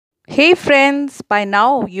Hey friends, by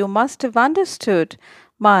now you must have understood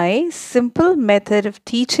my simple method of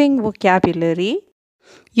teaching vocabulary.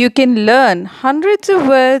 You can learn hundreds of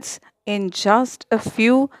words in just a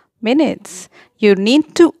few minutes. You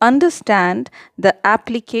need to understand the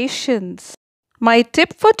applications. My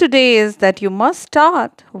tip for today is that you must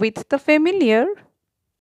start with the familiar.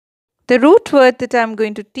 The root word that I'm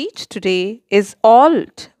going to teach today is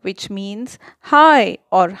alt, which means high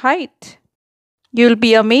or height. You'll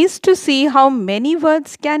be amazed to see how many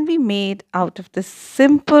words can be made out of this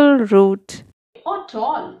simple root. Or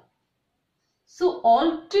tall. So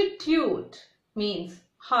altitude means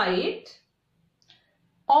height.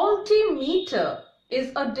 Altimeter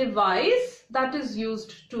is a device that is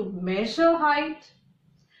used to measure height.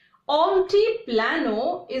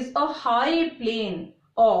 Altiplano is a high plane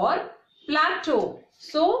or plateau.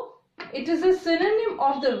 So it is a synonym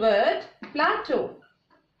of the word plateau.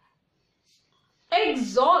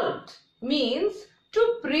 Exalt means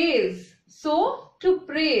to praise. So to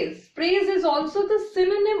praise. Praise is also the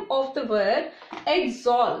synonym of the word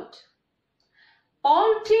exalt.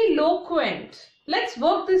 Altiloquent. Let's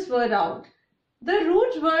work this word out. The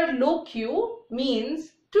root word locu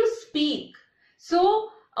means to speak. So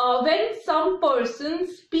when some person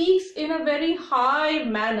speaks in a very high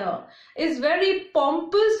manner, is very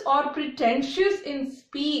pompous or pretentious in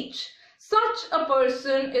speech, such a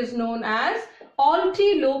person is known as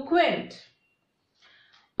altiloquent.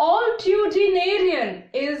 Altitudinarian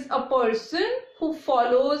is a person who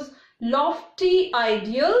follows lofty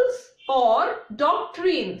ideals or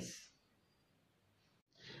doctrines.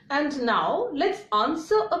 And now let's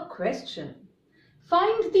answer a question.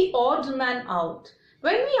 Find the odd man out.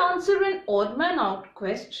 When we answer an odd man out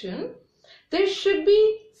question, there should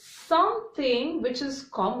be something which is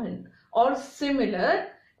common or similar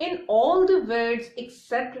in all the words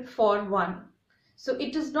except for one. So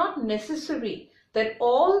it is not necessary that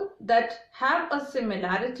all that have a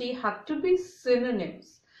similarity have to be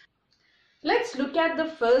synonyms. Let's look at the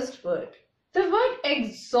first word. The word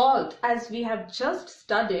exalt, as we have just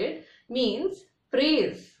studied, means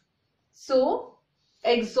praise. So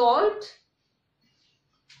exalt,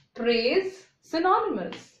 praise,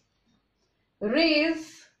 synonymous.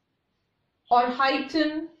 Raise or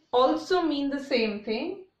heighten also mean the same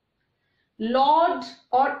thing. Laud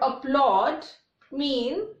or applaud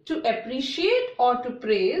mean to appreciate or to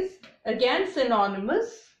praise, again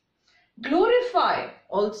synonymous. Glorify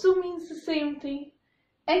also means the same thing.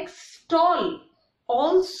 Extol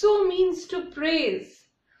also means to praise.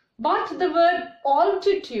 But the word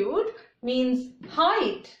altitude means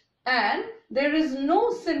height, and there is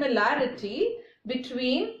no similarity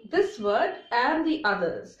between this word and the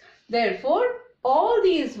others. Therefore, all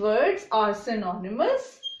these words are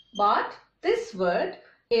synonymous, but this word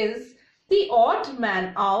is the odd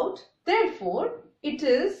man out. Therefore, it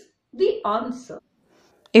is the answer.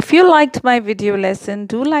 If you liked my video lesson,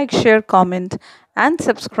 do like, share, comment and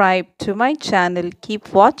subscribe to my channel.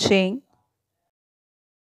 Keep watching.